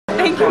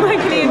Mike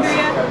and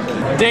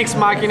Andrea. Thanks,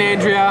 Mike and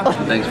Andrea.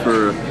 Thanks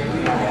for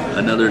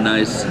another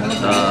nice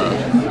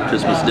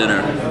Christmas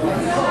dinner.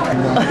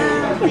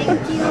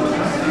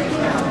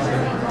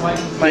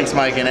 Thanks,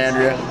 Mike and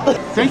Andrea.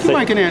 Thank you,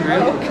 Mike and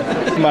Andrea.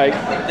 Mike.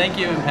 Thank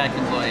you, Impact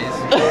employees.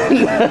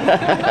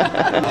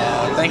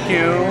 Thank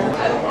you.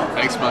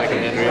 Thanks, Mike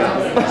and Andrea.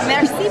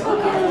 Merci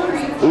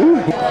beaucoup.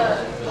 Ooh.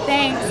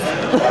 Thanks.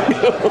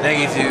 Thank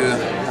you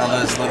to all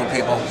those little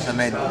people that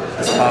made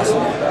this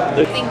possible.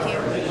 Thank you.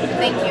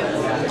 Thank you.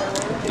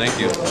 Thank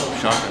you,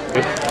 Sean.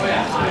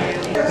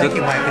 Thank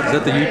you, Mike. Is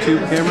that the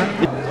YouTube camera?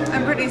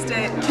 I'm produced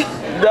it.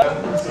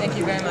 Thank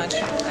you very much.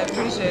 I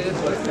appreciate it.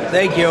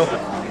 Thank you.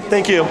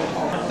 Thank you.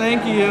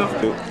 Thank you.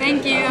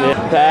 Thank you.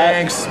 Yeah,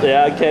 Thanks.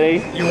 Yeah,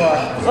 Kenny. You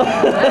are.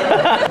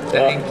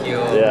 Thank you.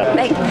 Yeah.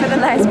 Thank you for the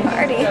nice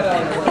party.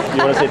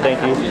 You want to say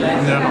thank you?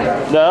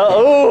 No. No?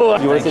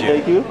 Oh! You want to say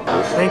thank you?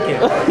 Thank you.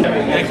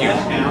 Thank you.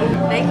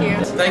 Thank you.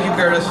 Thank you,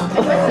 Curtis.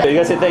 Yeah, you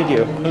gotta say thank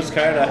you. Who's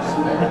Curtis?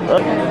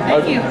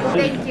 Thank you.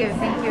 Thank you.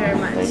 Thank you very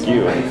much. Thank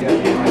you.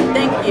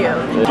 Thank you.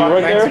 Did you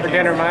work there? For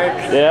dinner, Mike.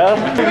 Yeah?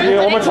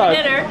 Yeah, one more time.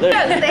 Dinner. There.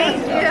 Thank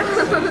you.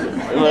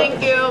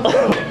 Thank you.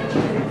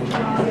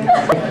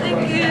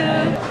 Thank you.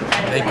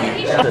 Thank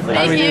you.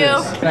 Thank you.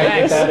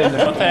 Thanks.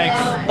 Thanks.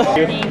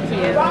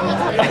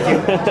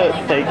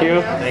 Thank you.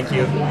 Thank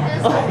you.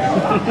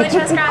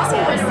 Muchas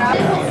gracias.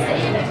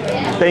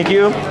 Thank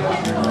you.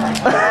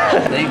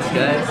 Thanks,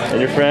 guys. And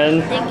your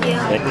friend. Thank you.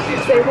 Thank you.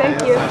 Say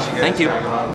thank you. Thank you.